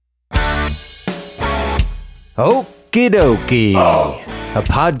Okie dokie, a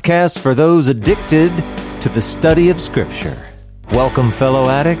podcast for those addicted to the study of Scripture. Welcome, fellow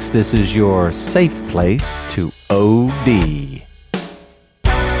addicts. This is your safe place to OD.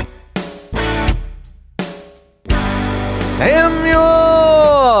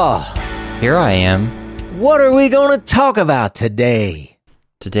 Samuel! Here I am. What are we going to talk about today?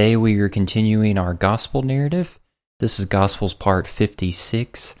 Today we are continuing our gospel narrative. This is Gospels part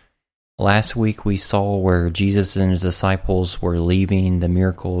 56. Last week we saw where Jesus and his disciples were leaving the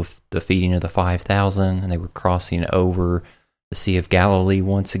miracle of the feeding of the 5,000, and they were crossing over the Sea of Galilee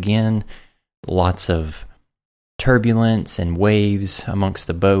once again. Lots of turbulence and waves amongst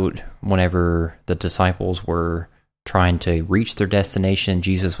the boat whenever the disciples were trying to reach their destination.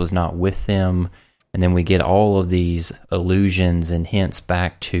 Jesus was not with them. And then we get all of these allusions and hints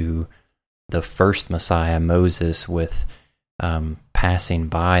back to the first Messiah, Moses, with passing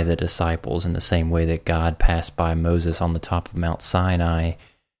by the disciples in the same way that God passed by Moses on the top of Mount Sinai.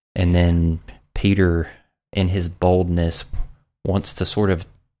 And then Peter, in his boldness, wants to sort of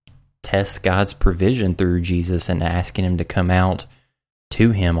test God's provision through Jesus and asking him to come out to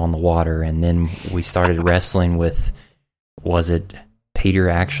him on the water. And then we started wrestling with, was it Peter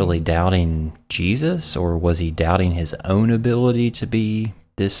actually doubting Jesus, or was he doubting his own ability to be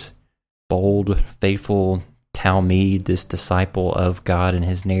this bold, faithful Talmud, this disciple of God in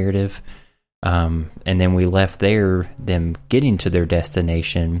his narrative? And then we left there, them getting to their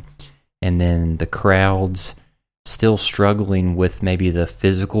destination, and then the crowds still struggling with maybe the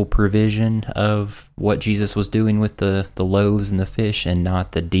physical provision of what Jesus was doing with the loaves and the fish, and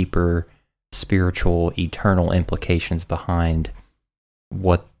not the deeper spiritual, eternal implications behind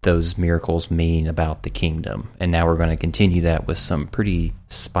what those miracles mean about the kingdom. And now we're going to continue that with some pretty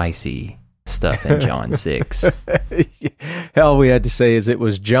spicy stuff in John 6. All we had to say is it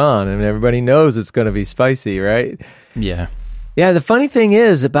was John, and everybody knows it's going to be spicy, right? Yeah. Yeah, the funny thing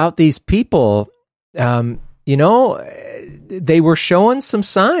is about these people, they were showing some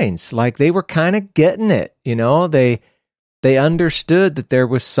signs, like they were kind of getting it, They understood that there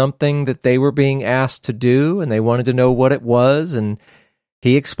was something that they were being asked to do, and they wanted to know what it was, and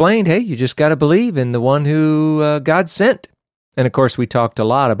he explained, hey, you just got to believe in the one who God sent. And of course, we talked a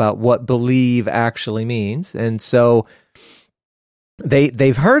lot about what believe actually means. And so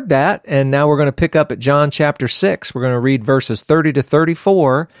they've heard that, and now we're going to pick up at John chapter 6. We're going to read verses 30 to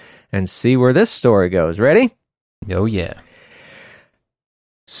 34 and see where this story goes. Ready? Oh, yeah.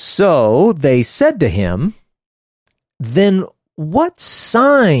 So they said to him, then what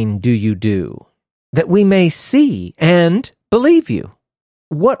sign do you do that we may see and believe you?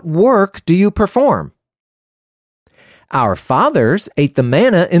 What work do you perform? Our fathers ate the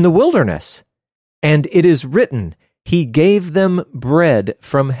manna in the wilderness, and it is written, he gave them bread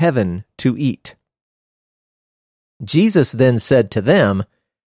from heaven to eat. Jesus then said to them,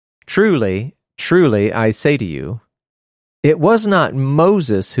 truly, truly, I say to you, it was not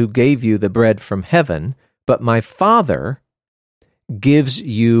Moses who gave you the bread from heaven, but my Father gives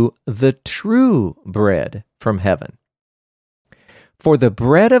you the true bread from heaven. For the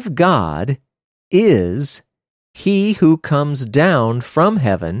bread of God is he who comes down from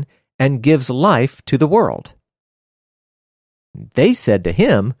heaven and gives life to the world. They said to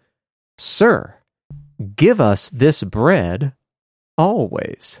him, Sir, give us this bread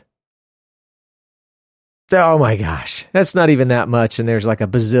always. Oh my gosh, that's not even that much, and there's like a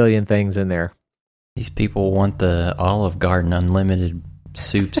bazillion things in there. These people want the Olive Garden unlimited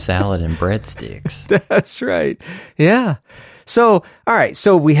soup, salad, and breadsticks. That's right. Yeah. So, all right.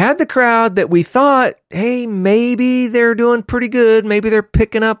 So we had the crowd that we thought, hey, maybe they're doing pretty good. Maybe they're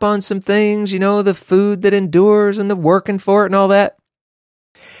picking up on some things, the food that endures and the working for it and all that.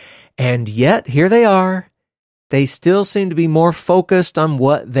 And yet, here they are. They still seem to be more focused on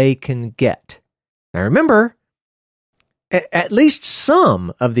what they can get. Now, remember, at least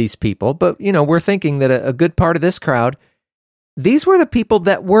some of these people, but, we're thinking that a good part of this crowd, these were the people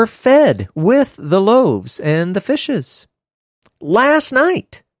that were fed with the loaves and the fishes last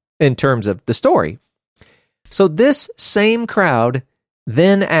night, in terms of the story. So this same crowd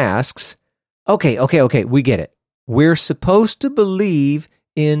then asks, okay, we get it. We're supposed to believe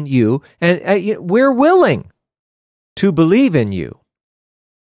in you, and we're willing to believe in you.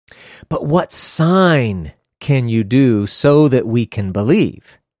 But what sign can you do so that we can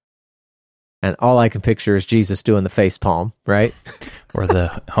believe? And all I can picture is Jesus doing the face palm, right? Or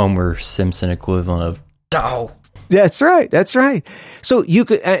the Homer Simpson equivalent of, "Oh." That's right. So you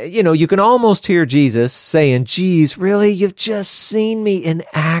could, you can almost hear Jesus saying, geez, really? You've just seen me in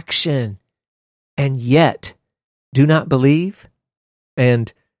action, and yet do not believe?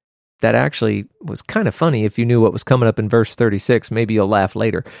 And that actually was kind of funny. If you knew what was coming up in verse 36, maybe you'll laugh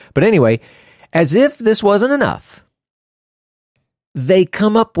later. But anyway, as if this wasn't enough, they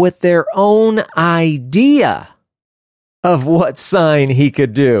come up with their own idea of what sign he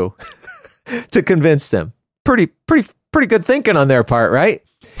could do to convince them. Pretty good thinking on their part, right?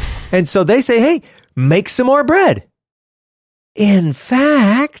 And so they say, hey, make some more bread. In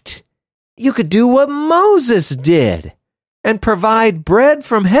fact, you could do what Moses did and provide bread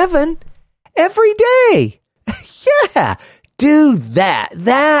from heaven every day. Yeah, do that.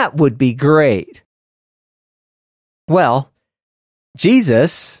 That would be great. Well,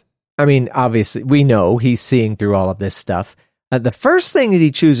 Jesus, obviously, we know he's seeing through all of this stuff. The first thing that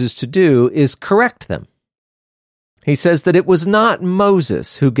he chooses to do is correct them. He says that it was not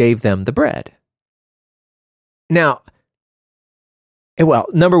Moses who gave them the bread. Now, well,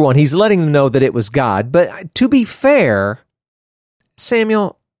 number one, he's letting them know that it was God. But to be fair,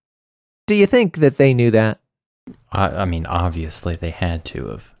 Samuel, do you think that they knew that? Obviously they had to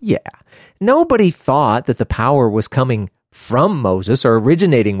have. Yeah. Nobody thought that the power was coming from Moses or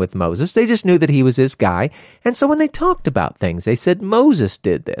originating with Moses. They just knew that he was this guy. And so when they talked about things, they said Moses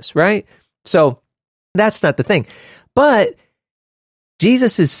did this, right? So that's not the thing. But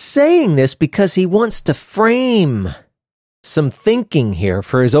Jesus is saying this because he wants to frame some thinking here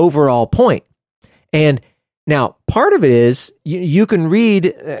for his overall point. And now, part of it is, you can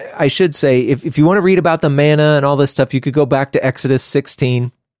read, I should say, if you want to read about the manna and all this stuff, you could go back to Exodus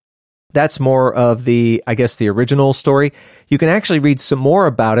 16. That's more of the original story. You can actually read some more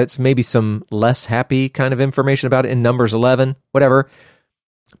about it, maybe some less happy kind of information about it in Numbers 11, whatever.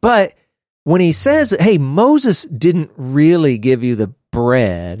 But when he says, hey, Moses didn't really give you the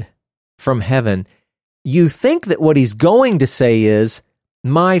bread from heaven, you think that what he's going to say is,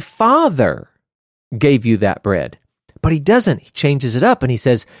 my Father gave you that bread. But he doesn't. He changes it up and he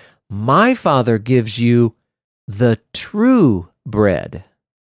says, my Father gives you the true bread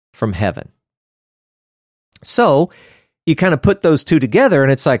from heaven. So you kind of put those two together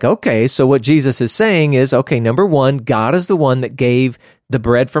and it's like, okay, so what Jesus is saying is, okay, number one, God is the one that gave the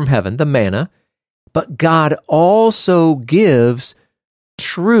bread from heaven, the manna, but God also gives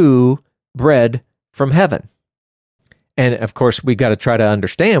true bread from heaven. And of course, we got to try to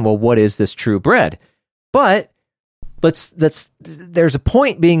understand, well, what is this true bread? But there's a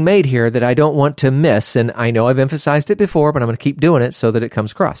point being made here that I don't want to miss, and I know I've emphasized it before, but I'm going to keep doing it so that it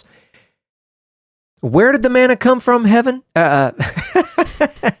comes across. Where did the manna come from, heaven? I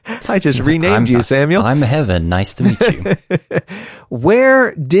just renamed you, Samuel. I'm heaven. Nice to meet you.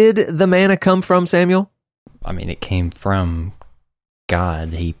 Where did the manna come from, Samuel? It came from God.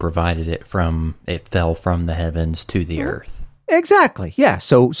 He provided it fell from the heavens to the earth. Exactly. Yeah.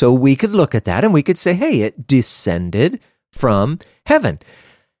 So we could look at that and we could say, hey, it descended from heaven.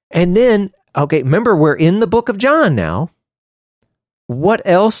 And then, okay, remember, we're in the book of John now. What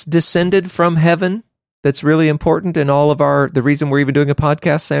else descended from heaven that's really important in all of the reason we're even doing a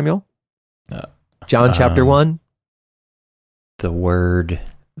podcast, Samuel? John chapter 1. The Word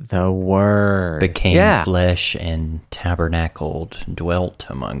became flesh and tabernacled, dwelt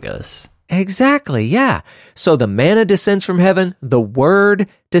among us. Exactly, yeah. So the manna descends from heaven, the Word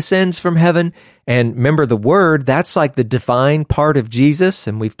descends from heaven, and remember the Word, that's like the divine part of Jesus,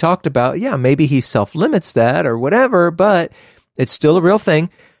 and we've talked about, maybe he self-limits that or whatever, but it's still a real thing.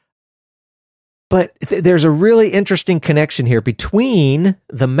 But there's a really interesting connection here between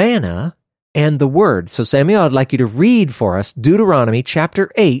the manna and the Word. So Samuel, I'd like you to read for us Deuteronomy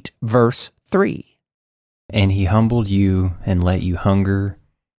chapter 8, verse 3. And he humbled you and let you hunger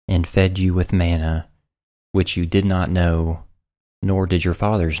and fed you with manna, which you did not know, nor did your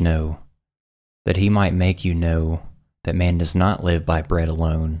fathers know, that he might make you know that man does not live by bread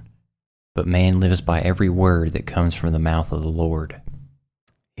alone, but man lives by every word that comes from the mouth of the Lord.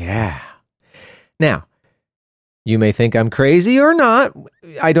 Yeah. Now, you may think I'm crazy or not.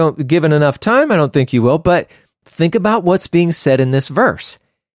 Given enough time, I don't think you will, but think about what's being said in this verse.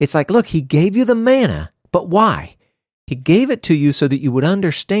 It's like, look, he gave you the manna, but why? He gave it to you so that you would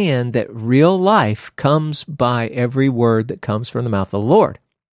understand that real life comes by every word that comes from the mouth of the Lord.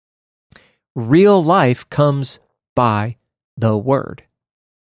 Real life comes by the Word.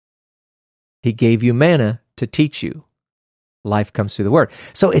 He gave you manna to teach you. Life comes through the Word.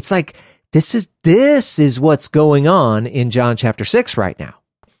 So it's like, this is what's going on in John chapter 6 right now.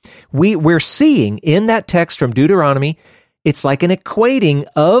 We're seeing in that text from Deuteronomy, it's like an equating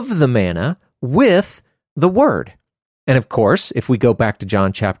of the manna with the Word. And of course, if we go back to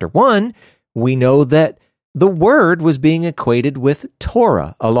John chapter 1, we know that the Word was being equated with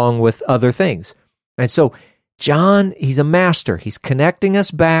Torah along with other things. And so John, he's a master. He's connecting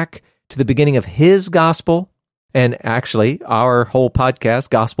us back to the beginning of his gospel, and actually our whole podcast,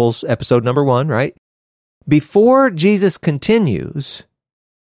 Gospels, episode number 1, right? Before Jesus continues,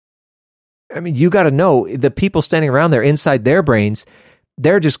 I mean, you got to know, the people standing around there inside their brains,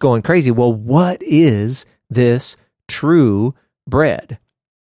 they're just going crazy. Well, what is this true bread?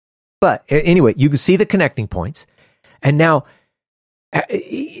 But anyway, you can see the connecting points. And now,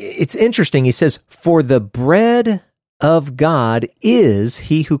 it's interesting. He says, for the bread of God is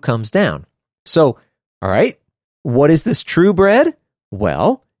he who comes down. So, all right, what is this true bread?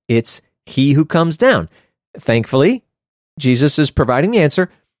 Well, it's he who comes down. Thankfully, Jesus is providing the answer.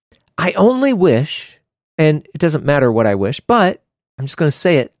 I only wish, and it doesn't matter what I wish, but I'm just going to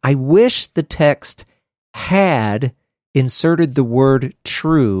say it. I wish the text had inserted the word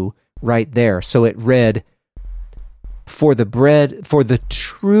true right there. So it read, for the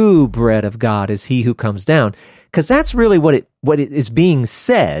true bread of God is he who comes down. Because that's really what it is being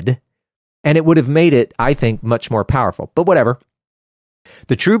said, and it would have made it, I think, much more powerful. But whatever.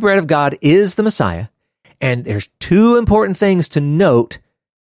 The true bread of God is the Messiah, and there's 2 important things to note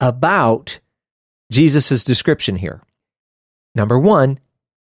about Jesus' description here. Number 1,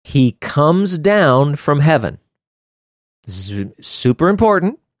 he comes down from heaven. This is super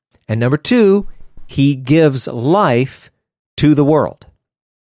important. And number 2, he gives life to the world.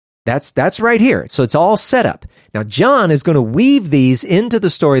 That's right here. So it's all set up. Now, John is going to weave these into the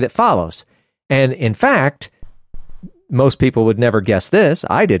story that follows. And in fact, most people would never guess this.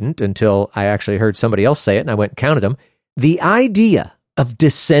 I didn't until I actually heard somebody else say it, and I went and counted them. The idea of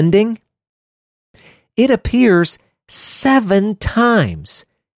descending, it appears 7 times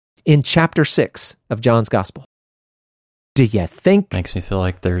in chapter 6 of John's Gospel. Do you think? Makes me feel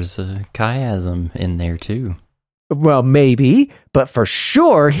like there's a chiasm in there too. Well, maybe, but for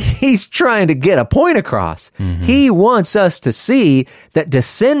sure, he's trying to get a point across. Mm-hmm. He wants us to see that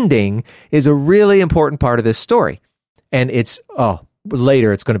descending is a really important part of this story. And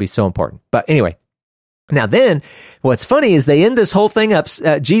later it's going to be so important. But anyway, now then, what's funny is they end this whole thing up.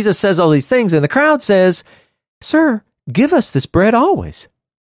 Jesus says all these things, and the crowd says, "Sir, give us this bread always."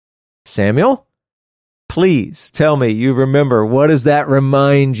 Samuel, please tell me you remember. What does that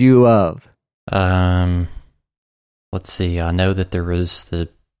remind you of? Let's see. I know that there was the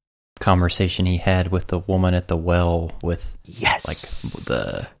conversation he had with the woman at the well with like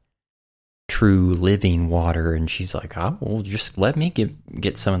the true living water, and she's like, "Oh, well, just let me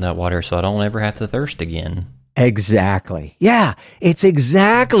get some of that water so I don't ever have to thirst again." Exactly. Yeah, it's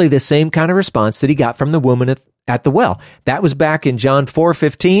exactly the same kind of response that he got from the woman at the well. That was back in John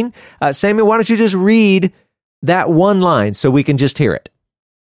 4:15. Samuel, why don't you just read that one line so we can just hear it?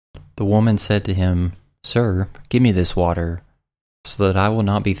 The woman said to him, "Sir, give me this water so that I will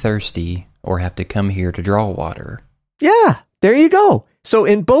not be thirsty or have to come here to draw water." Yeah, there you go. So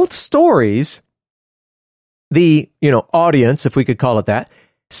in both stories, the, audience, if we could call it that,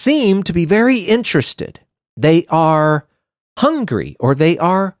 seem to be very interested. They are hungry or they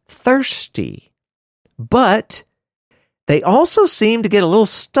are thirsty. But they also seem to get a little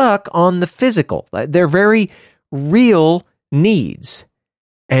stuck on the physical. They're very real needs.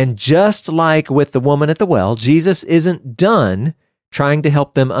 And just like with the woman at the well, Jesus isn't done trying to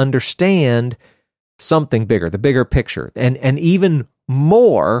help them understand something bigger, the bigger picture, and even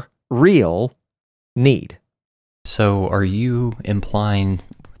more real need. So are you implying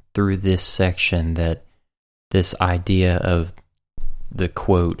through this section that this idea of the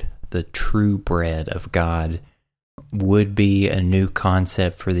quote, the true bread of God, would be a new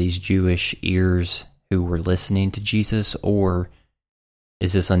concept for these Jewish ears who were listening to Jesus? Or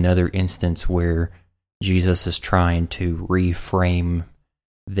is this another instance where Jesus is trying to reframe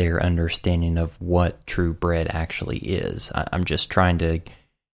their understanding of what true bread actually is? I'm just trying to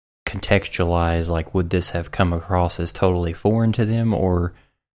contextualize, like, would this have come across as totally foreign to them, or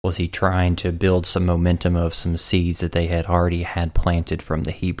was he trying to build some momentum of some seeds that they had already had planted from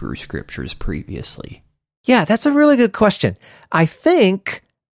the Hebrew scriptures previously? Yeah, that's a really good question. I think,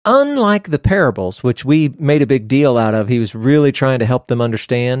 unlike the parables, which we made a big deal out of, he was really trying to help them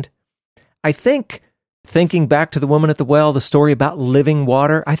understand. I think, thinking back to the woman at the well, the story about living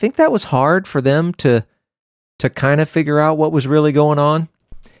water, I think that was hard for them to kind of figure out what was really going on.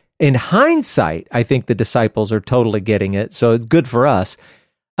 In hindsight, I think the disciples are totally getting it, so it's good for us.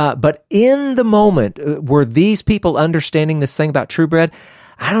 But in the moment, were these people understanding this thing about true bread?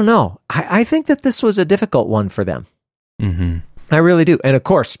 I don't know. I think that this was a difficult one for them. Mm-hmm. I really do. And of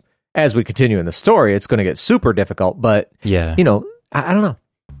course, as we continue in the story, it's going to get super difficult. But, yeah, I don't know.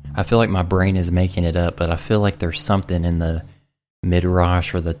 I feel like my brain is making it up, but I feel like there's something in the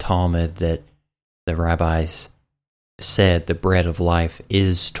Midrash or the Talmud that the rabbis said the bread of life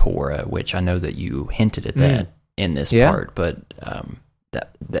is Torah, which I know that you hinted at that in this part, but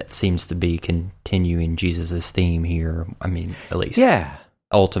that seems to be continuing Jesus' theme here. I mean, at least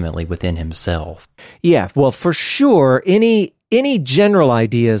ultimately within himself. Yeah, well, for sure, any general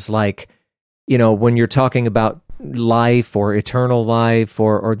ideas like, when you're talking about life or eternal life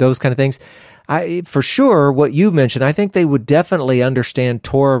or those kind of things, for sure, what you mentioned, I think they would definitely understand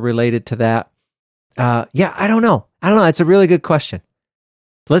Torah related to that. I don't know. It's a really good question.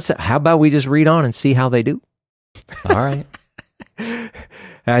 How about we just read on and see how they do? All right.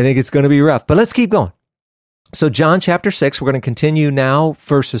 I think it's going to be rough, but let's keep going. So John chapter 6, we're going to continue now,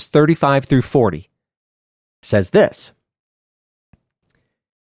 verses 35 through 40. Says this: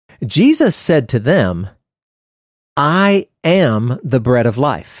 Jesus said to them, I am the bread of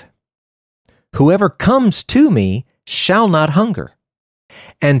life. Whoever comes to me shall not hunger,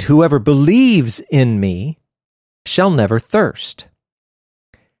 and whoever believes in me shall never thirst.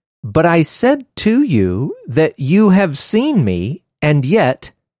 But I said to you that you have seen me, and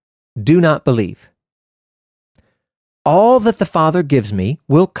yet do not believe. All that the Father gives me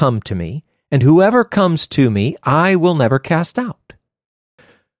will come to me, and whoever comes to me I will never cast out.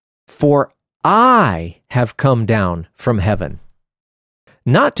 For I have come down from heaven,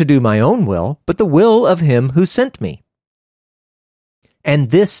 not to do my own will, but the will of him who sent me.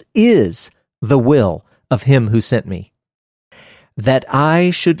 And this is the will of him who sent me, that I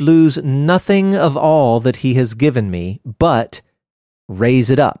should lose nothing of all that he has given me, but raise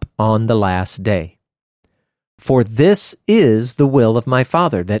it up on the last day. For this is the will of my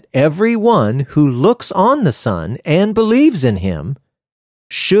Father, that every one who looks on the Son and believes in him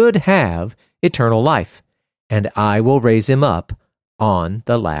should have eternal life, and I will raise him up on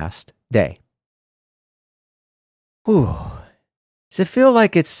the last day. Whew. Does it feel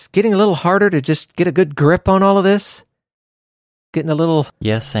like it's getting a little harder to just get a good grip on all of this? Getting a little...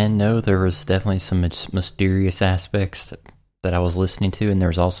 Yes and no. There was definitely some mysterious aspects that I was listening to, and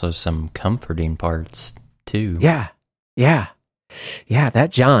there's also some comforting parts too. Yeah, that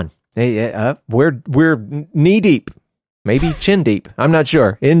John. We're knee deep, maybe chin deep. I'm not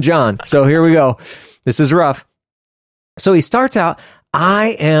sure, in John. So here we go. This is rough. So he starts out,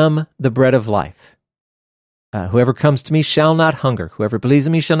 I am the bread of life. Whoever comes to me shall not hunger. Whoever believes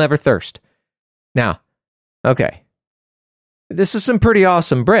in me shall never thirst. Now, okay, this is some pretty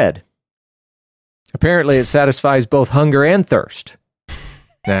awesome bread. Apparently it satisfies both hunger and thirst.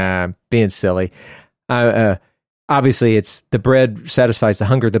 Nah, I'm being silly. Obviously, it's the bread satisfies the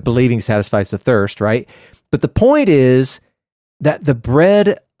hunger, the believing satisfies the thirst, right? But the point is that the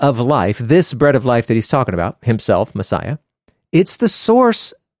bread of life, this bread of life that he's talking about, himself, Messiah, it's the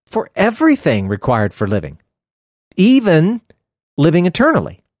source for everything required for living, even living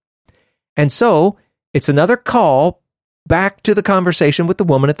eternally. And so it's another call back to the conversation with the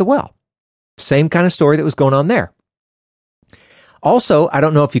woman at the well. Same kind of story that was going on there. Also, I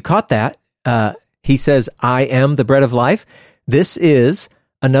don't know if you caught that. He says, I am the bread of life. This is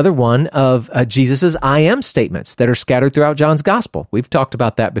another one of Jesus's I am statements that are scattered throughout John's gospel. We've talked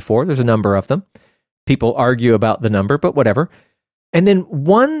about that before. There's a number of them. People argue about the number, but whatever. And then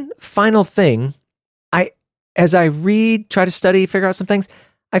one final thing, as I read, try to study, figure out some things,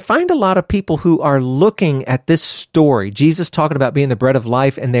 I find a lot of people who are looking at this story, Jesus talking about being the bread of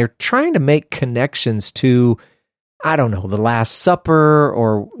life, and they're trying to make connections to, I don't know, the Last Supper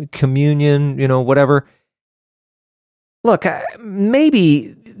or communion, whatever. Look,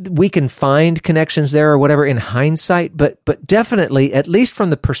 maybe we can find connections there or whatever in hindsight, but definitely, at least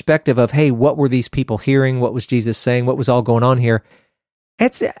from the perspective of, hey, what were these people hearing? What was Jesus saying? What was all going on here?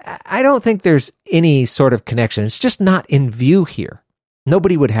 I don't think there's any sort of connection. It's just not in view here.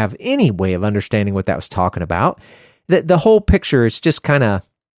 Nobody would have any way of understanding what that was talking about. The whole picture is just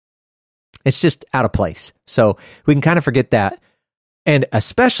it's just out of place. So we can kind of forget that. And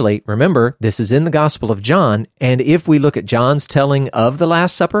especially, remember, this is in the Gospel of John, and if we look at John's telling of the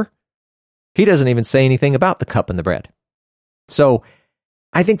Last Supper, he doesn't even say anything about the cup and the bread. So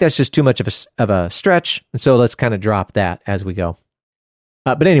I think that's just too much of a stretch, and so let's kind of drop that as we go.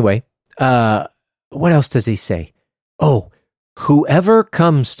 But anyway, what else does he say? Oh, whoever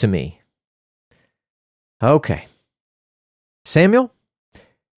comes to me. Okay. Samuel,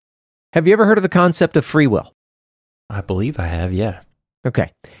 have you ever heard of the concept of free will? I believe I have, yeah.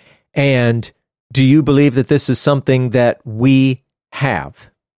 Okay. And do you believe that this is something that we have,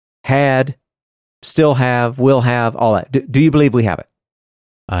 had, still have, will have, all that? Do you believe we have it?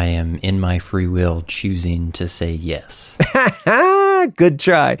 I am in my free will choosing to say yes. Good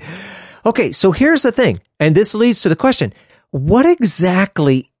try. Okay, so here's the thing, and this leads to the question, what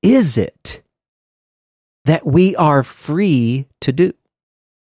exactly is it that we are free to do.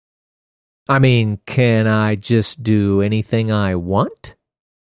 I mean, can I just do anything I want?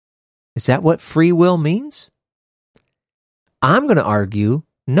 Is that what free will means? I'm going to argue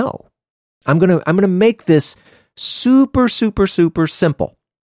no. I'm going to make this super simple.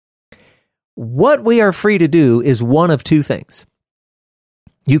 What we are free to do is one of two things.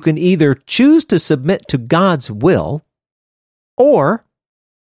 You can either choose to submit to God's will or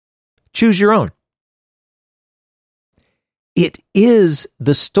choose your own. It is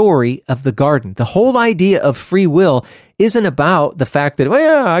the story of the garden. The whole idea of free will isn't about the fact that, well,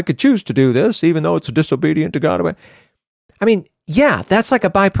 yeah, I could choose to do this even though it's disobedient to God. I mean, yeah, that's like a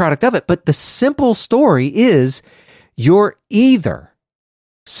byproduct of it. But the simple story is you're either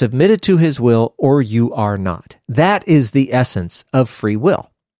submitted to his will or you are not. That is the essence of free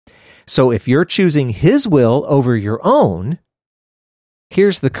will. So if you're choosing his will over your own,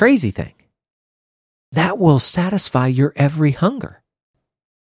 here's the crazy thing. That will satisfy your every hunger.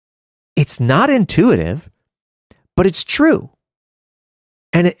 It's not intuitive, but it's true.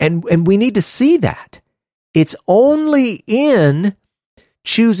 And we need to see that. It's only in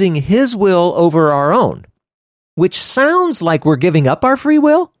choosing his will over our own, which sounds like we're giving up our free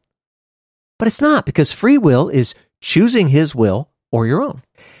will, but it's not, because free will is choosing his will or your own.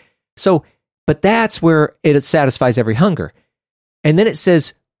 So, but that's where it satisfies every hunger. And then it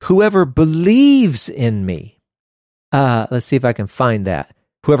says, whoever believes in me. Let's see if I can find that.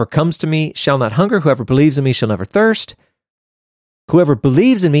 Whoever comes to me shall not hunger. Whoever believes in me shall never thirst. Whoever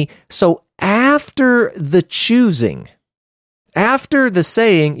believes in me. So after the choosing, after the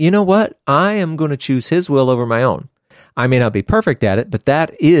saying, you know what? I am going to choose his will over my own. I may not be perfect at it, but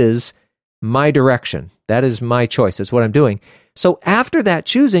that is my direction. That is my choice. That's what I'm doing. So after that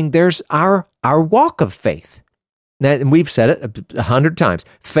choosing, there's our walk of faith. And we've said it 100 times.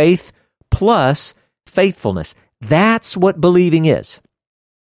 Faith plus faithfulness. That's what believing is.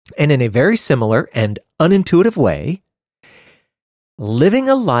 And in a very similar and unintuitive way, living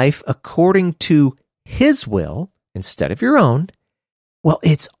a life according to his will instead of your own, well,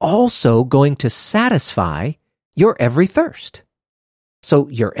 it's also going to satisfy your every thirst. So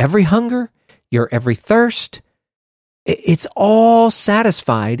your every hunger, your every thirst, it's all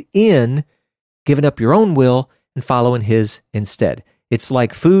satisfied in giving up your own will and following his instead. It's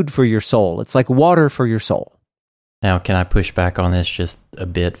like food for your soul. It's like water for your soul. Now, can I push back on this just a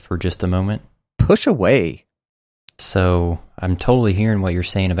bit for just a moment? Push away. So I'm totally hearing what you're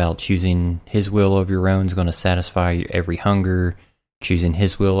saying about choosing his will over your own is going to satisfy your every hunger. Choosing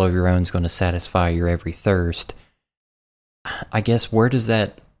his will over your own is going to satisfy your every thirst. I guess, where does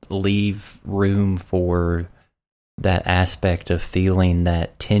that leave room for that aspect of feeling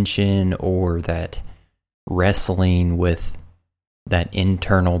that tension or that wrestling with that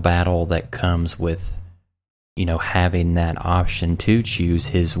internal battle that comes with, having that option to choose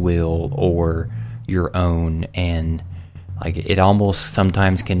his will or your own? And like, it almost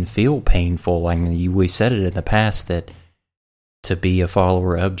sometimes can feel painful. Like we said it in the past, that to be a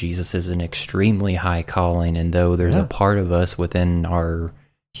follower of Jesus is an extremely high calling. And though there's a part of us within our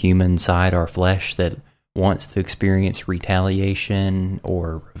human side, our flesh, that wants to experience retaliation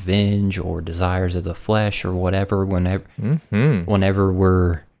or revenge or desires of the flesh or whatever, whenever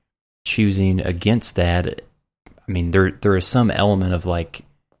we're choosing against that, I mean, there is some element of like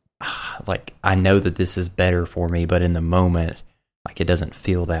I know that this is better for me, but in the moment, like, it doesn't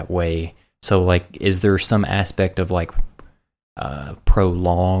feel that way. So like, is there some aspect of like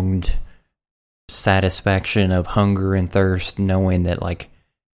prolonged satisfaction of hunger and thirst, knowing that like,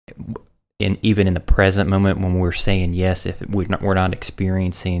 even in the present moment when we're saying yes, if we're not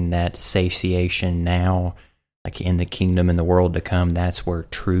experiencing that satiation now, like in the kingdom in the world to come, that's where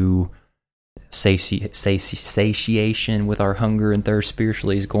true satiation with our hunger and thirst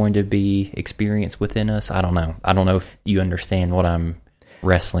spiritually is going to be experienced within us. I don't know if you understand what I'm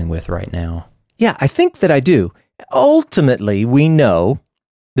wrestling with right now. Yeah, I think that I do. Ultimately, we know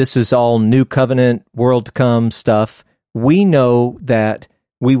this is all new covenant, world to come stuff. We know that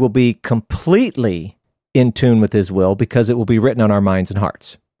we will be completely in tune with his will because it will be written on our minds and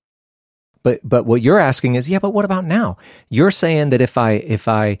hearts. But what you're asking is, yeah, but what about now? You're saying that if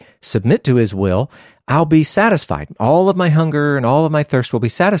I submit to his will, I'll be satisfied. All of my hunger and all of my thirst will be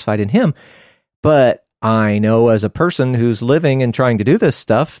satisfied in him. But I know as a person who's living and trying to do this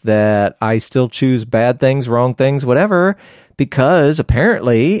stuff that I still choose bad things, wrong things, whatever, because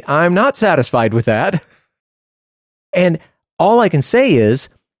apparently I'm not satisfied with that. And all I can say is,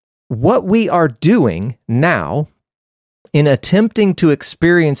 what we are doing now in attempting to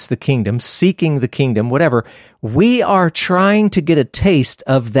experience the kingdom, seeking the kingdom, whatever, we are trying to get a taste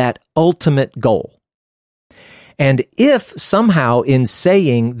of that ultimate goal. And if somehow in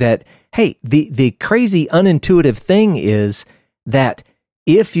saying that, hey, the crazy unintuitive thing is that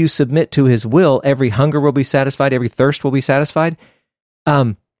if you submit to his will, every hunger will be satisfied, every thirst will be satisfied.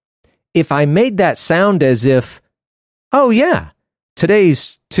 If I made that sound as if, oh yeah,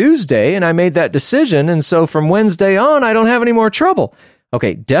 today's Tuesday and I made that decision, and so from Wednesday on, I don't have any more trouble.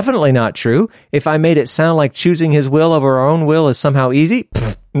 Okay, definitely not true. If I made it sound like choosing his will over our own will is somehow easy,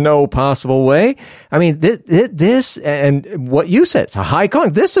 no possible way. I mean, this and what you said, it's a high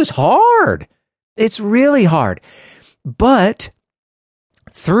calling. This is hard. It's really hard. But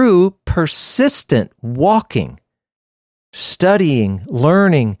through persistent walking, studying,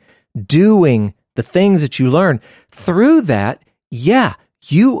 learning, doing the things that you learn, through that, yeah,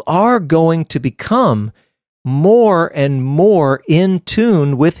 you are going to become more and more in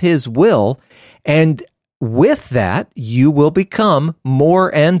tune with his will, and with that, you will become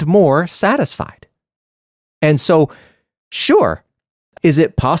more and more satisfied. And so, sure, is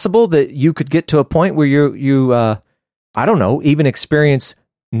it possible that you could get to a point where you I don't know, even experience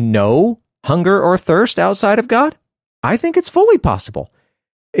no hunger or thirst outside of God? I think it's fully possible.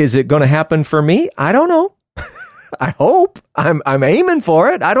 Is it going to happen for me? I don't know. I hope. I'm aiming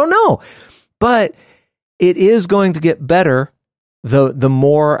for it. I don't know. But it is going to get better the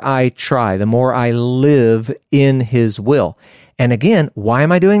more I try, the more I live in his will. And again, why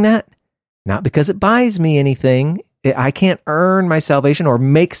am I doing that? Not because it buys me anything. I can't earn my salvation or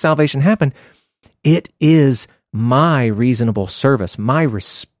make salvation happen. It is my reasonable service, my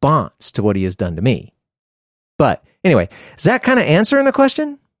response to what he has done to me. But anyway, is that kind of answering the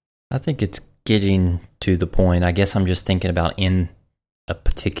question? I think it's getting to the point. I guess I'm just thinking about in a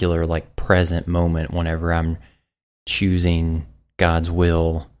particular like present moment whenever I'm choosing God's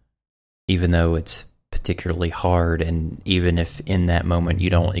will, even though it's particularly hard, and even if in that moment you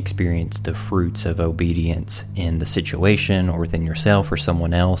don't experience the fruits of obedience in the situation or within yourself or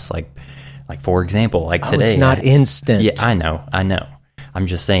someone else, like for example, like today, it's not instant. Yeah, I know. I'm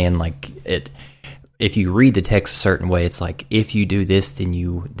just saying, like it. If you read the text a certain way, it's like if you do this, then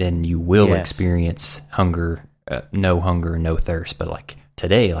you will experience hunger, no thirst. But like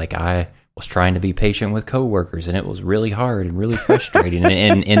today, like I was trying to be patient with coworkers, and it was really hard and really frustrating.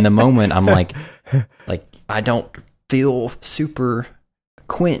 and in the moment, I'm like I don't feel super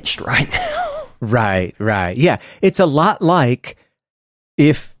quenched right now. Right. Yeah, it's a lot like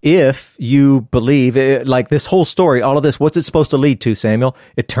if you believe like this whole story, all of this. What's it supposed to lead to, Samuel?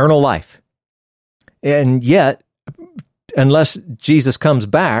 Eternal life. And yet, unless Jesus comes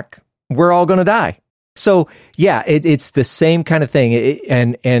back, we're all going to die. So, yeah, it's the same kind of thing.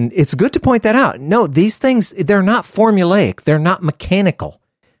 And it's good to point that out. No, these things, they're not formulaic. They're not mechanical.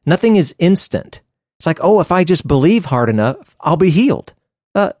 Nothing is instant. It's like, oh, if I just believe hard enough, I'll be healed.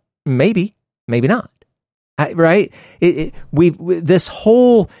 Maybe not. Right? This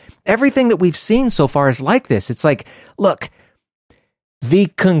whole, everything that we've seen so far is like this. It's like, look, the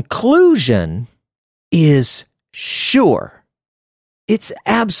conclusion is sure. It's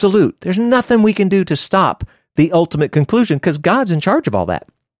absolute. There's nothing we can do to stop the ultimate conclusion because God's in charge of all that.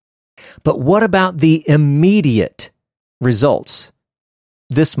 But what about the immediate results?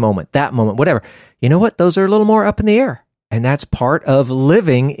 This moment, that moment, whatever. You know what? Those are a little more up in the air. And that's part of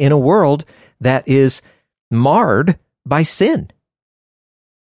living in a world that is marred by sin.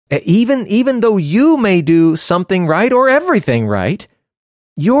 Even though you may do something right or everything right,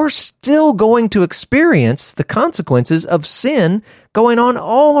 you're still going to experience the consequences of sin going on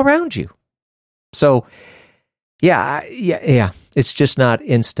all around you. So, yeah, it's just not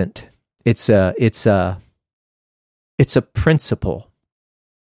instant. It's a principle.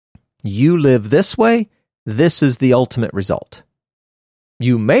 You live this way, this is the ultimate result.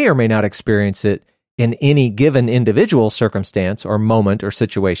 You may or may not experience it in any given individual circumstance or moment or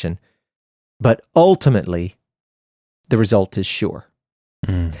situation, but ultimately, the result is sure.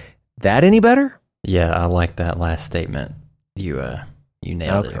 That any better? Yeah, I like that last statement. You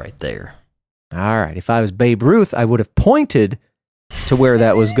nailed it right there. All right. If I was Babe Ruth, I would have pointed to where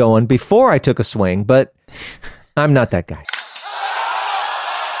that was going before I took a swing, but I'm not that guy.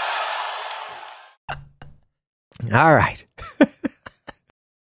 All right.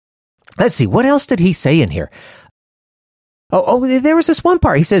 Let's see. What else did he say in here? Oh, there was this one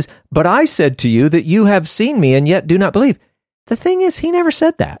part. He says, "But I said to you that you have seen me and yet do not believe." The thing is, he never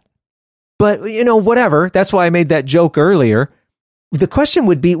said that. But, whatever. That's why I made that joke earlier. The question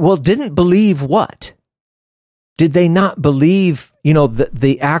would be, well, didn't believe what? Did they not believe,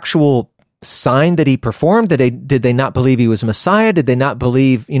 the actual sign that he performed? Did they not believe he was Messiah? Did they not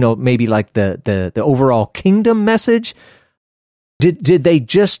believe, maybe like the overall kingdom message? Did they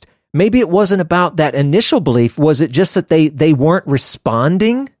just maybe it wasn't about that initial belief. Was it just that they weren't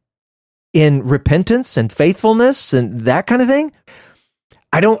responding in repentance and faithfulness and that kind of thing?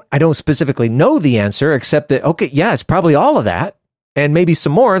 I don't specifically know the answer, except that, okay, yeah, it's probably all of that, and maybe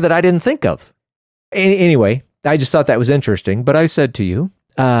some more that I didn't think of. Anyway, I just thought that was interesting, but I said to you,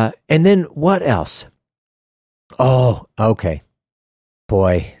 and then what else? Oh, okay.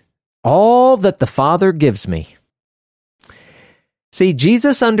 Boy, all that the Father gives me. See,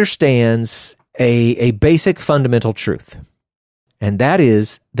 Jesus understands a basic fundamental truth, and that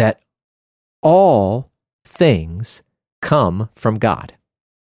is that all things come from God.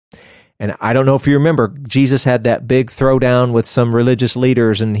 And I don't know if you remember, Jesus had that big throwdown with some religious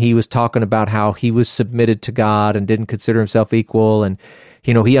leaders, and he was talking about how he was submitted to God and didn't consider himself equal, and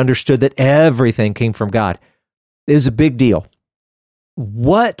he understood that everything came from God. It was a big deal.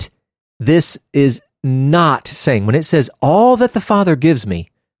 What this is not saying, when it says all that the Father gives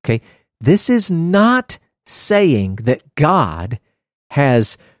me, okay, this is not saying that God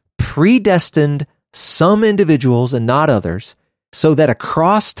has predestined some individuals and not others, so that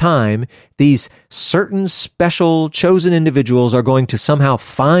across time, these certain special chosen individuals are going to somehow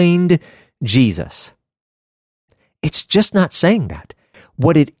find Jesus. It's just not saying that.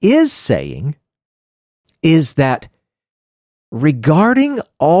 What it is saying is that regarding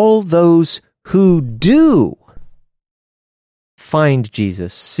all those who do find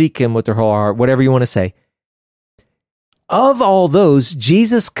Jesus, seek him with their whole heart, whatever you want to say, of all those,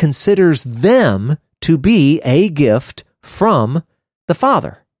 Jesus considers them to be a gift from the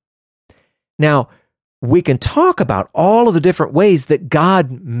Father. Now, we can talk about all of the different ways that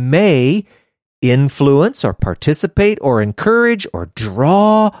God may influence or participate or encourage or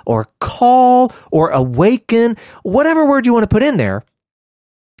draw or call or awaken, whatever word you want to put in there.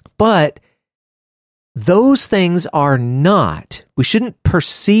 But those things are not, we shouldn't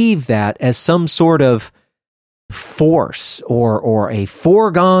perceive that as some sort of force or a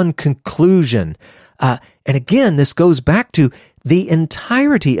foregone conclusion. And again, this goes back to the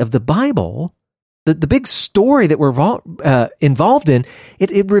entirety of the Bible, the big story that we're involved in.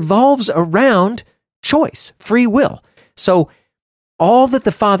 It revolves around choice, free will. So all that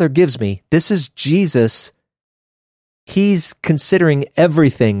the Father gives me, this is Jesus. He's considering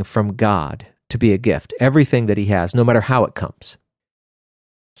everything from God to be a gift, everything that he has, no matter how it comes.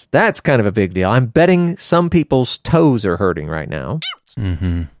 So that's kind of a big deal. I'm betting some people's toes are hurting right now.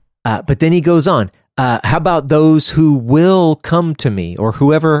 Mm-hmm. But then he goes on. How about those who will come to me, or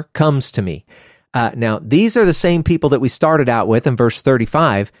whoever comes to me? Now, these are the same people that we started out with in verse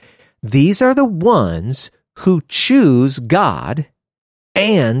 35. These are the ones who choose God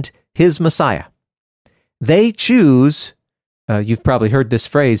and his Messiah. They choose, you've probably heard this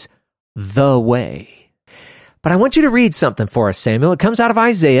phrase, the way. But I want you to read something for us, Samuel. It comes out of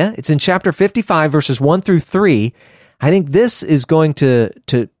Isaiah. It's in chapter 55, verses 1 through 3. I think this is going to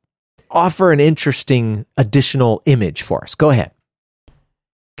offer an interesting additional image for us. Go ahead.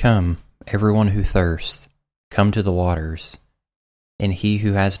 Come, everyone who thirsts, come to the waters. And he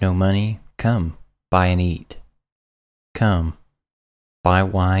who has no money, come, buy and eat. Come, buy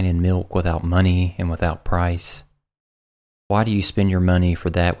wine and milk without money and without price. Why do you spend your money for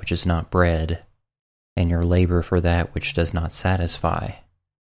that which is not bread, and your labor for that which does not satisfy?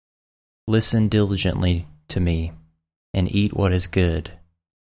 Listen diligently to me, and eat what is good,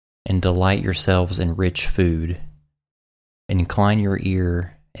 and delight yourselves in rich food. Incline your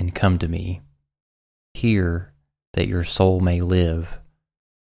ear and come to me. Hear, that your soul may live.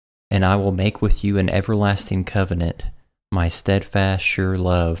 And I will make with you an everlasting covenant, my steadfast, sure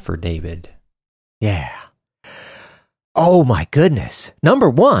love for David. Yeah. Oh my goodness. Number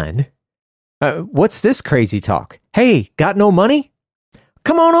one, what's this crazy talk? Hey, got no money?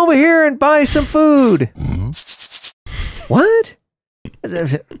 Come on over here and buy some food. What?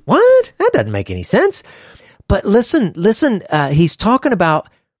 What? That doesn't make any sense. But listen, he's talking about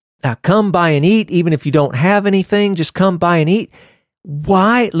come buy and eat, even if you don't have anything, just come buy and eat.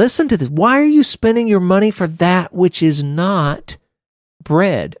 Why? Listen to this. Why are you spending your money for that which is not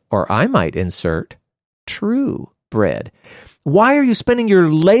bread? Or I might insert true bread. Why are you spending your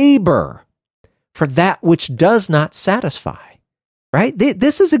labor for that which does not satisfy? Right?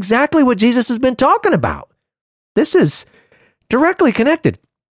 This is exactly what Jesus has been talking about. This is directly connected.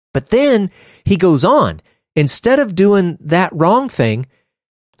 But then he goes on. Instead of doing that wrong thing,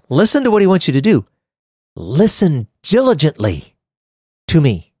 listen to what he wants you to do. Listen diligently to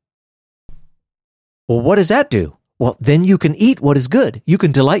me. Well, what does that do? Well, then you can eat what is good. You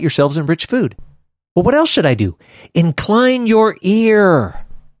can delight yourselves in rich food. Well, what else should I do? Incline your ear.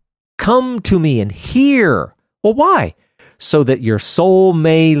 Come to me and hear. Well, why? so that your soul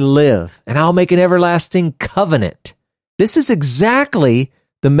may live, and I'll make an everlasting covenant. This is exactly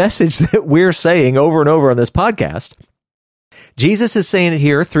the message that we're saying over and over on this podcast. Jesus is saying it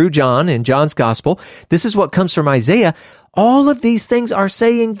here through John in John's gospel. This is what comes from Isaiah. All of these things are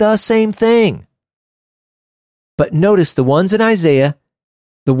saying the same thing. But notice the ones in Isaiah,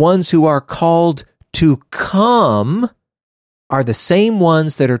 the ones who are called to come, are the same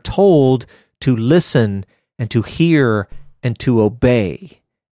ones that are told to listen and to hear and to obey.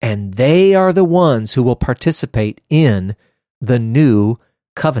 And they are the ones who will participate in the new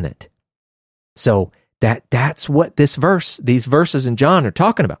covenant. So that's what these verses in John are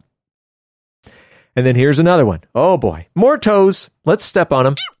talking about. And then here's another one. Oh boy, more toes. Let's step on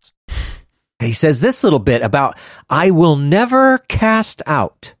them. He says this little bit about, I will never cast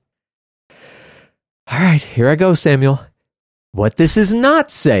out. All right, here I go, Samuel. What this is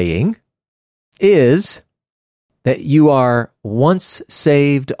not saying is that you are once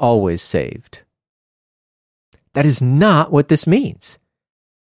saved, always saved. That is not what this means.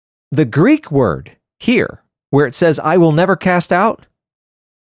 The Greek word here, where it says, I will never cast out,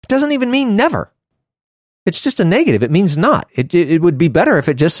 it doesn't even mean never. It's just a negative. It means not. It would be better if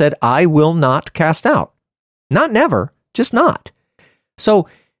it just said, I will not cast out. Not never, just not. So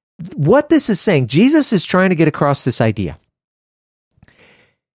what this is saying, Jesus is trying to get across this idea.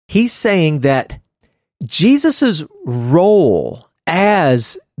 He's saying that Jesus's role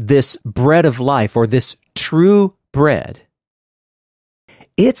as this bread of life, or this true bread,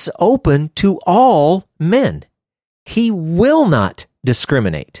 it's open to all men. He will not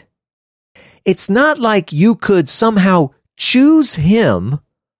discriminate. It's not like you could somehow choose him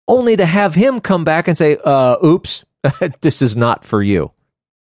only to have him come back and say, oops, this is not for you.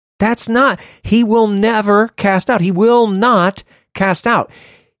 That's not, he will never cast out. He will not cast out.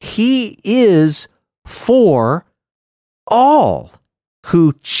 He is for all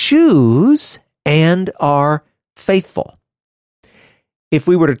who choose and are faithful. If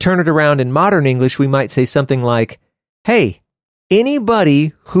we were to turn it around in modern English, we might say something like, hey,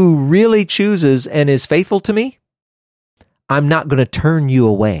 anybody who really chooses and is faithful to me, I'm not going to turn you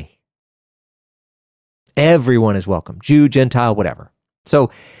away. Everyone is welcome, Jew, Gentile, whatever.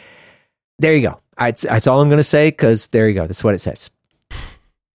 So there you go. That's all I'm going to say, because there you go. That's what it says.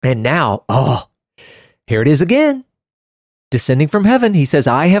 And now, here it is again. Descending from heaven, he says,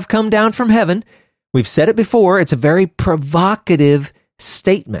 I have come down from heaven. We've said it before. It's a very provocative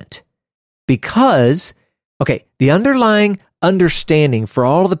statement because, the underlying understanding for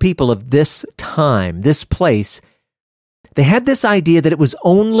all of the people of this time, this place, they had this idea that it was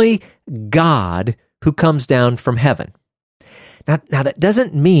only God who comes down from heaven. Now that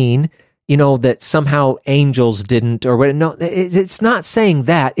doesn't mean, that somehow angels didn't, or what. No, it's not saying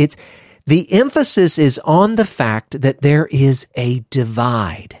that. It's the emphasis is on the fact that there is a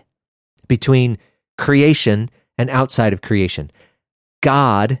divide between creation and outside of creation.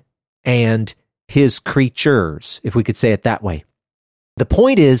 God and his creatures, if we could say it that way. The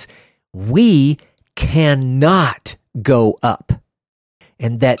point is, we cannot go up,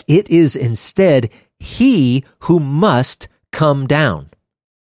 and that it is instead he who must come down.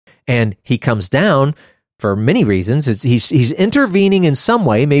 And he comes down for many reasons. He's intervening in some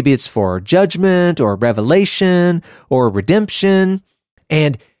way. Maybe it's for judgment or revelation or redemption.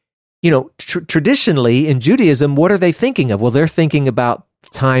 And, traditionally in Judaism, what are they thinking of? Well, they're thinking about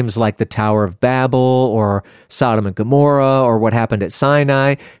times like the Tower of Babel or Sodom and Gomorrah or what happened at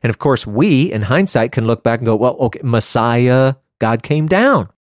Sinai. And of course, we, in hindsight, can look back and go, well, okay, Messiah, God came down.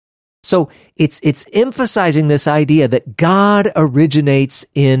 So it's emphasizing this idea that God originates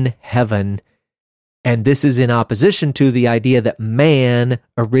in heaven. And this is in opposition to the idea that man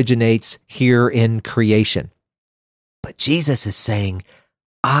originates here in creation. But Jesus is saying,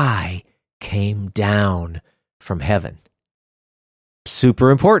 I came down from heaven. Super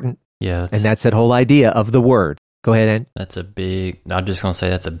important. Yeah. And that's that whole idea of the word. Go ahead, Ed. I'm just going to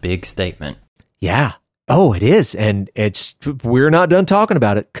say that's a big statement. Yeah. Oh, it is. And we're not done talking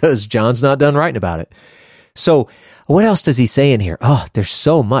about it because John's not done writing about it. So what else does he say in here? Oh, there's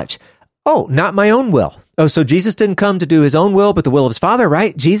so much. Oh, not my own will. Oh, so Jesus didn't come to do his own will, but the will of his Father,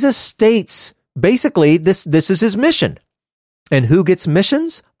 right? Jesus states basically this is his mission. And who gets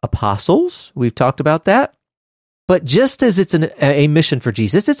missions? Apostles. We've talked about that. But just as it's a mission for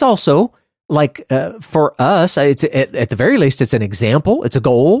Jesus, it's also like for us, it's at the very least, it's an example, it's a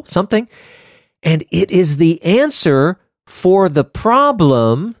goal, something. And it is the answer for the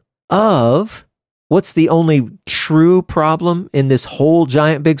problem of, what's the only true problem in this whole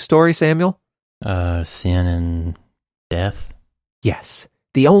giant big story, Samuel? Sin and death. Yes.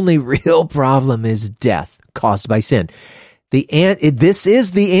 The only real problem is death caused by sin. This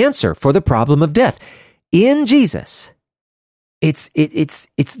is the answer for the problem of death. In Jesus, it's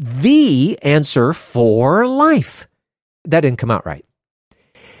the answer for life. That didn't come out right.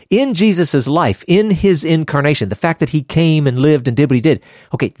 In Jesus' life, in his incarnation, the fact that he came and lived and did what he did,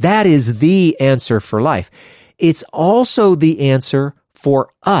 okay, that is the answer for life. It's also the answer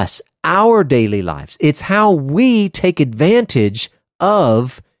for us, our daily lives. It's how we take advantage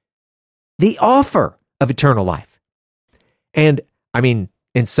of the offer of eternal life. And I mean,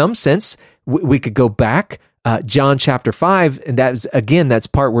 in some sense, we could go back, John chapter 5, and that's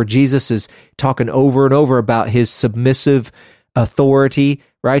part where Jesus is talking over and over about his submissive authority,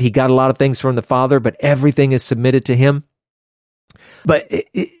 right? He got a lot of things from the Father, but everything is submitted to him. But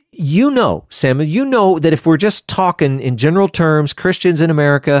Samuel, you know that if we're just talking in general terms, Christians in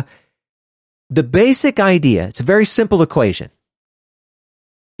America, the basic idea, it's a very simple equation.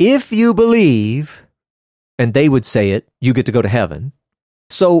 If you believe, and they would say it, you get to go to heaven.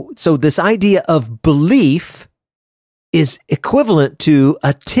 So this idea of belief is equivalent to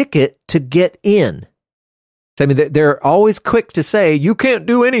a ticket to get in. I mean, they're always quick to say, you can't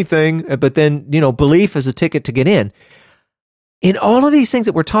do anything, but then, belief is a ticket to get in. In all of these things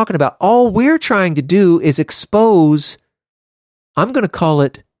that we're talking about, all we're trying to do is expose, I'm going to call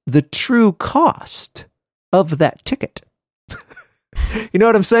it the true cost of that ticket. You know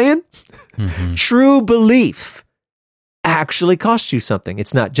what I'm saying? Mm-hmm. True belief actually costs you something.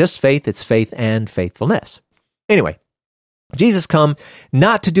 It's not just faith, it's faith and faithfulness. Anyway, Jesus come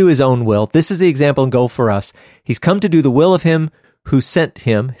not to do his own will. This is the example and goal for us. He's come to do the will of him who sent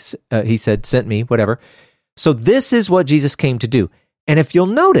him. He said, sent me, whatever. So this is what Jesus came to do. And if you'll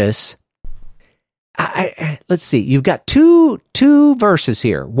notice, let's see, you've got two verses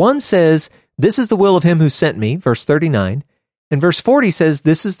here. One says, this is the will of him who sent me, verse 39. And verse 40 says,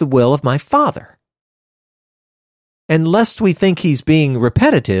 this is the will of my Father. And lest we think he's being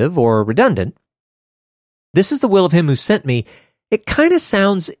repetitive or redundant, this is the will of him who sent me, it kind of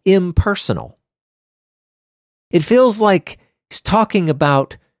sounds impersonal. It feels like he's talking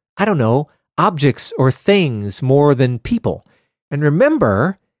about, I don't know, objects or things more than people. And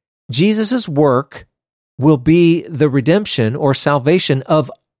remember, Jesus' work will be the redemption or salvation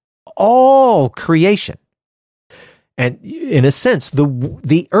of all creation. And in a sense,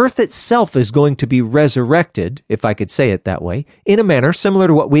 the earth itself is going to be resurrected, if I could say it that way, in a manner similar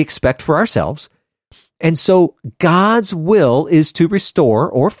to what we expect for ourselves. And so God's will is to restore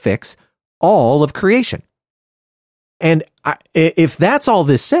or fix all of creation. And if that's all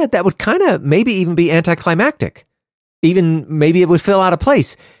this said, that would kind of maybe even be anticlimactic. Even maybe it would feel out of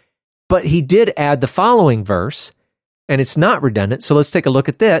place. But he did add the following verse, and it's not redundant. So let's take a look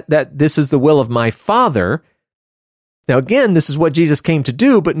at that this is the will of my Father. Now, again, this is what Jesus came to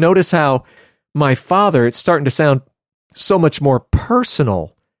do, but notice how my Father, it's starting to sound so much more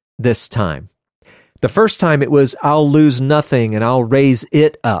personal this time. The first time it was, I'll lose nothing and I'll raise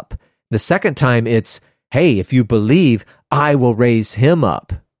it up. The second time it's, hey, if you believe, I will raise him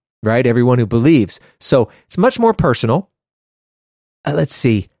up, right? Everyone who believes. So it's much more personal. Let's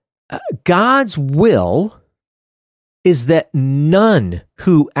see. God's will is that none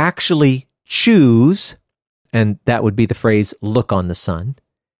who actually choose, and that would be the phrase, look on the Son,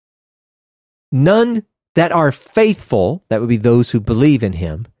 none that are faithful, that would be those who believe in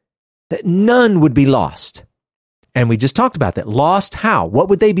him, that none would be lost. And we just talked about that. Lost how? What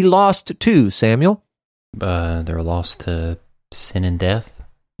would they be lost to, Samuel? They're lost to sin and death.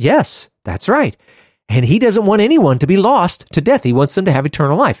 Yes, that's right. And he doesn't want anyone to be lost to death. He wants them to have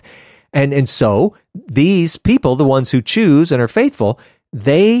eternal life. And so these people, the ones who choose and are faithful,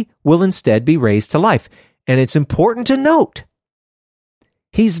 they will instead be raised to life. And it's important to note,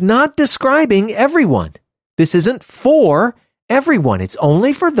 he's not describing everyone. This isn't for everyone. It's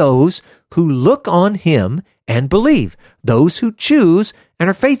only for those who look on him and believe, those who choose and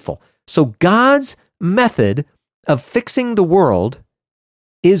are faithful. So God's method of fixing the world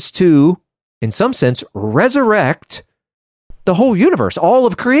is to, in some sense, resurrect the whole universe, all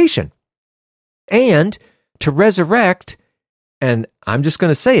of creation. And to resurrect, and I'm just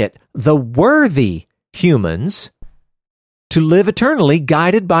going to say it, the worthy humans to live eternally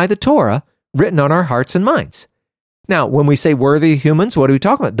guided by the Torah written on our hearts and minds. Now, when we say worthy humans, what are we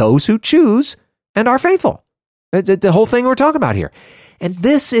talking about? Those who choose and are faithful. The whole thing we're talking about here. And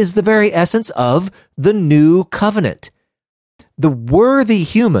this is the very essence of the new covenant. The worthy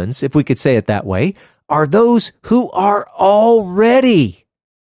humans, if we could say it that way, are those who are already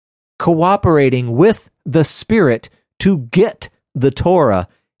cooperating with the Spirit to get the Torah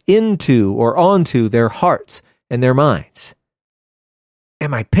into or onto their hearts and their minds.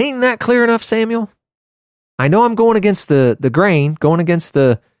 Am I painting that clear enough, Samuel? I know I'm going against the grain, going against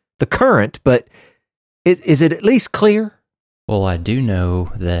the current, but is it at least clear? Well, I do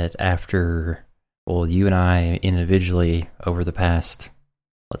know that after, you and I individually over the past,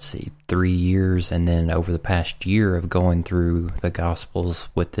 3 years, and then over the past year of going through the Gospels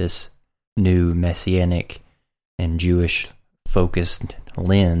with this new Messianic and Jewish-focused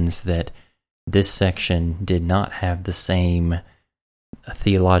lens, that this section did not have the same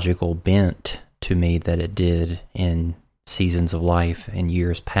theological bent to me that it did in seasons of life in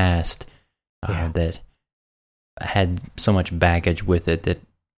years past, that had so much baggage with it that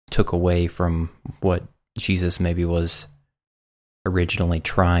took away from what Jesus maybe was originally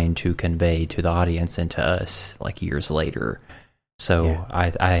trying to convey to the audience and to us like years later. So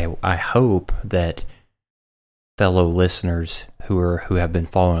I hope that fellow listeners who have been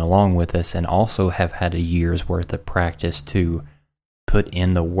following along with us and also have had a year's worth of practice to put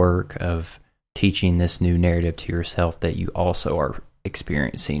in the work of teaching this new narrative to yourself, that you also are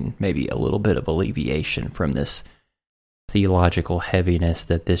experiencing maybe a little bit of alleviation from this theological heaviness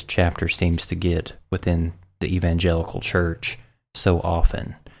that this chapter seems to get within the evangelical church so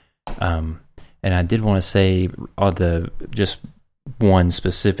often. And I did want to say just one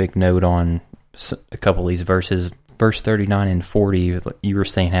specific note on a couple of these verses. Verse 39 and 40, you were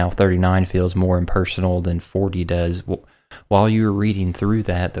saying how 39 feels more impersonal than 40 does. While you were reading through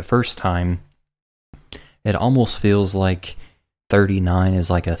that the first time, it almost feels like 39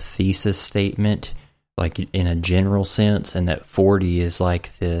 is like a thesis statement, like in a general sense, and that 40 is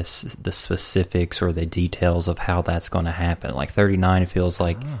like the specifics or the details of how that's going to happen. Like 39 feels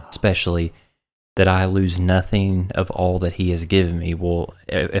like, especially, that I lose nothing of all that he has given me. Well,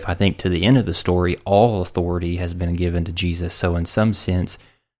 if I think to the end of the story, all authority has been given to Jesus. So in some sense,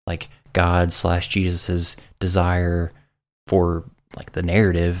 like God/Jesus's desire for like the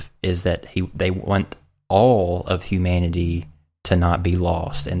narrative is that they want all of humanity to not be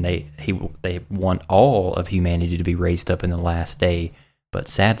lost, and they want all of humanity to be raised up in the last day. But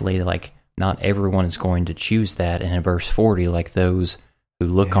sadly, like, not everyone is going to choose that. And in verse 40, like, those who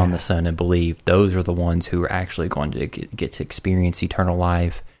look on the Son and believe, those are the ones who are actually going to get to experience eternal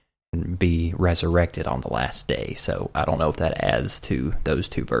life and be resurrected on the last day. So I don't know if that adds to those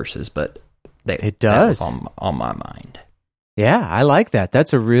two verses, but it does. That was on my mind. Yeah, I like that.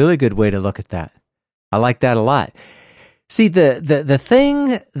 That's a really good way to look at that. I like that a lot. See, the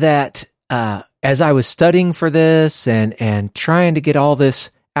thing that, as I was studying for this and trying to get all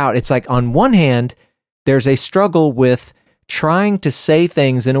this out, it's like, on one hand, there's a struggle with trying to say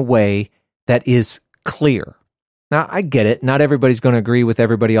things in a way that is clear. Now, I get it. Not everybody's going to agree with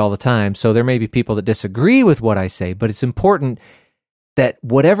everybody all the time, so there may be people that disagree with what I say, but it's important that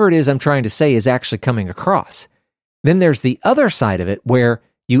whatever it is I'm trying to say is actually coming across. Then there's the other side of it where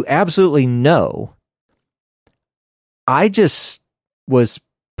you absolutely know, I just was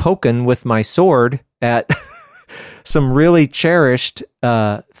poking with my sword at some really cherished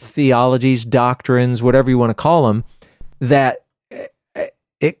theologies, doctrines, whatever you want to call them, that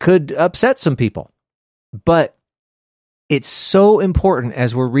it could upset some people. But it's so important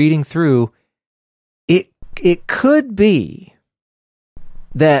as we're reading through, it could be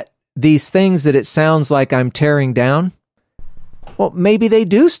that these things that it sounds like I'm tearing down, well, maybe they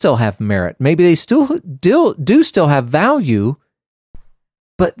do still have merit. Maybe they still do still have value,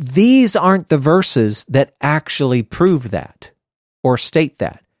 but these aren't the verses that actually prove that or state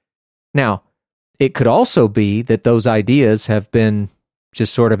that. Now, it could also be that those ideas have been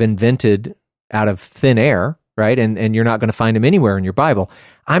just sort of invented out of thin air, right? And you're not going to find them anywhere in your Bible.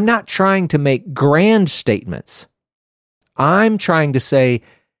 I'm not trying to make grand statements. I'm trying to say,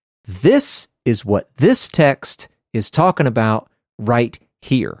 this is what this text is talking about right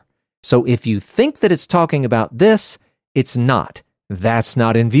here. So if you think that it's talking about this, it's not. That's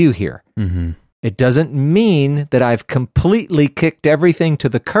not in view here. Mm-hmm. It doesn't mean that I've completely kicked everything to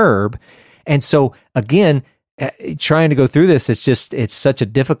the curb. And so, again, trying to go through this, it's such a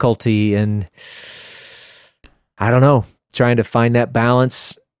difficulty, and I don't know, trying to find that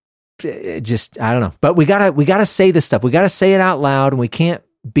balance. I don't know. But we gotta say this stuff. We gotta say it out loud, and we can't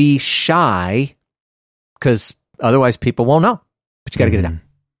be shy, because otherwise people won't know. But you gotta get it out.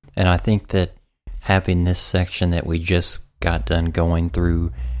 And I think that having this section that we just got done going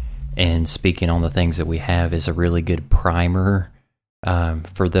through and speaking on the things that we have is a really good primer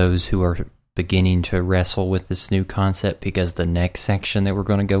for those who are beginning to wrestle with this new concept, because the next section that we're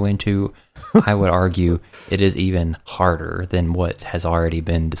going to go into, I would argue it is even harder than what has already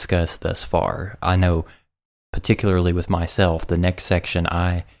been discussed thus far. I know, particularly with myself, the next section,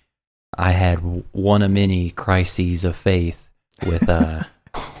 I had one of many crises of faith with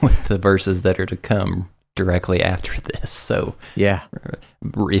with the verses that are to come directly after this. So yeah.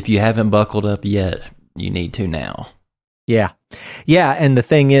 if you haven't buckled up yet, you need to now. Yeah. Yeah, and the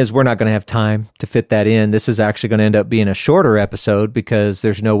thing is, we're not going to have time to fit that in. This is actually going to end up being a shorter episode because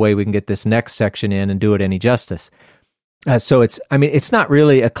there's no way we can get this next section in and do it any justice. So it's not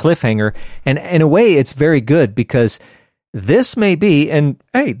really a cliffhanger, and in a way it's very good because this may be, and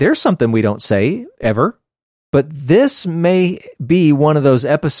hey, there's something we don't say ever, but this may be one of those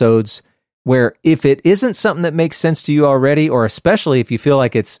episodes where if it isn't something that makes sense to you already, or especially if you feel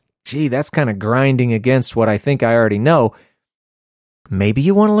like it's, gee, that's kind of grinding against what I think I already know, maybe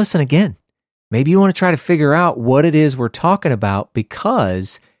you want to listen again. Maybe you want to try to figure out what it is we're talking about,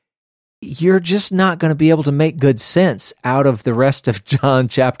 because you're just not going to be able to make good sense out of the rest of John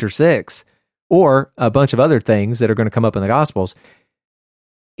chapter 6 or a bunch of other things that are going to come up in the Gospels.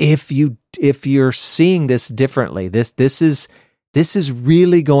 If you're seeing this differently, this is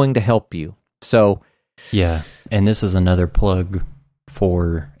really going to help you. So yeah, and this is another plug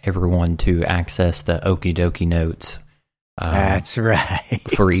for everyone to access the Okie Dokie notes. That's right.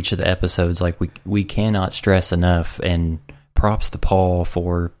 For each of the episodes, like we cannot stress enough, and props to Paul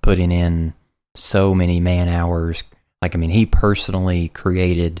for putting in so many man hours. Like, I mean, he personally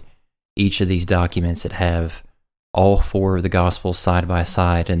created each of these documents that have all four of the Gospels side by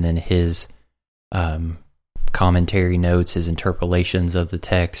side, and then his commentary notes, his interpolations of the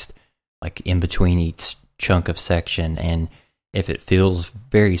text, like in between each chunk of section. And if it feels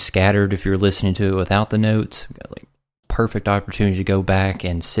very scattered, if you're listening to it without the notes, like perfect opportunity to go back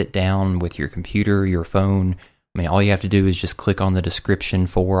and sit down with your computer, your phone. I mean, all you have to do is just click on the description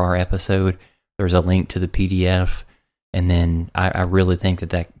for our episode. There's a link to the PDF, and then I really think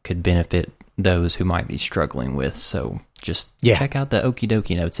that could benefit those who might be struggling with. So just check out the Okie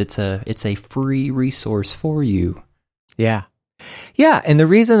Dokie notes. It's a free resource for you. Yeah. Yeah, and the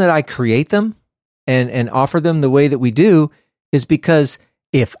reason that I create them and offer them the way that we do is because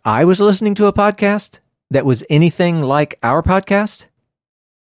if I was listening to a podcast that was anything like our podcast,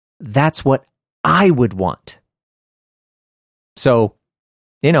 that's what I would want. So,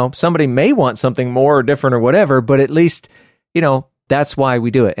 somebody may want something more or different or whatever, but at least, that's why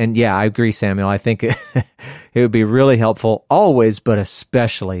we do it. And yeah, I agree, Samuel. I think it would be really helpful always, but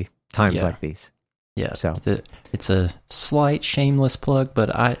especially times like these. Yeah. So it's a slight shameless plug,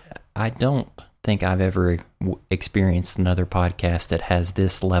 but I don't think I've ever experienced another podcast that has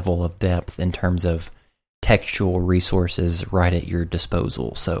this level of depth in terms of textual resources right at your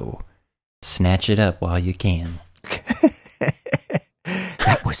disposal. So snatch it up while you can.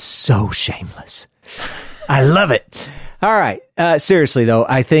 That was so shameless. I love it. All right. Seriously, though,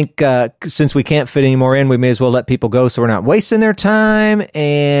 I think since we can't fit any more in, we may as well let people go so we're not wasting their time.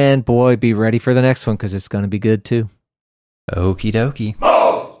 And boy, be ready for the next one because it's going to be good too. Okie dokie.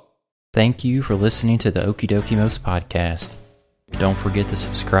 Thank you for listening to the Okie Dokie Most podcast. Don't forget to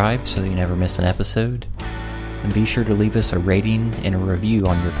subscribe so that you never miss an episode. And be sure to leave us a rating and a review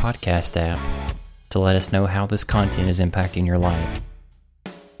on your podcast app to let us know how this content is impacting your life.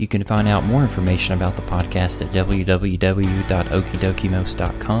 You can find out more information about the podcast at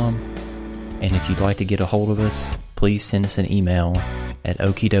www.okiedokimost.com. And if you'd like to get a hold of us, please send us an email at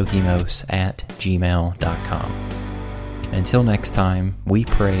okiedokimos@gmail.com. Until next time, we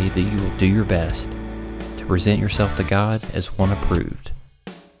pray that you will do your best to present yourself to God as one approved,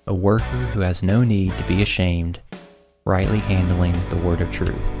 a worker who has no need to be ashamed, rightly handling the word of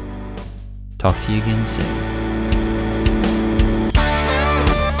truth. Talk to you again soon.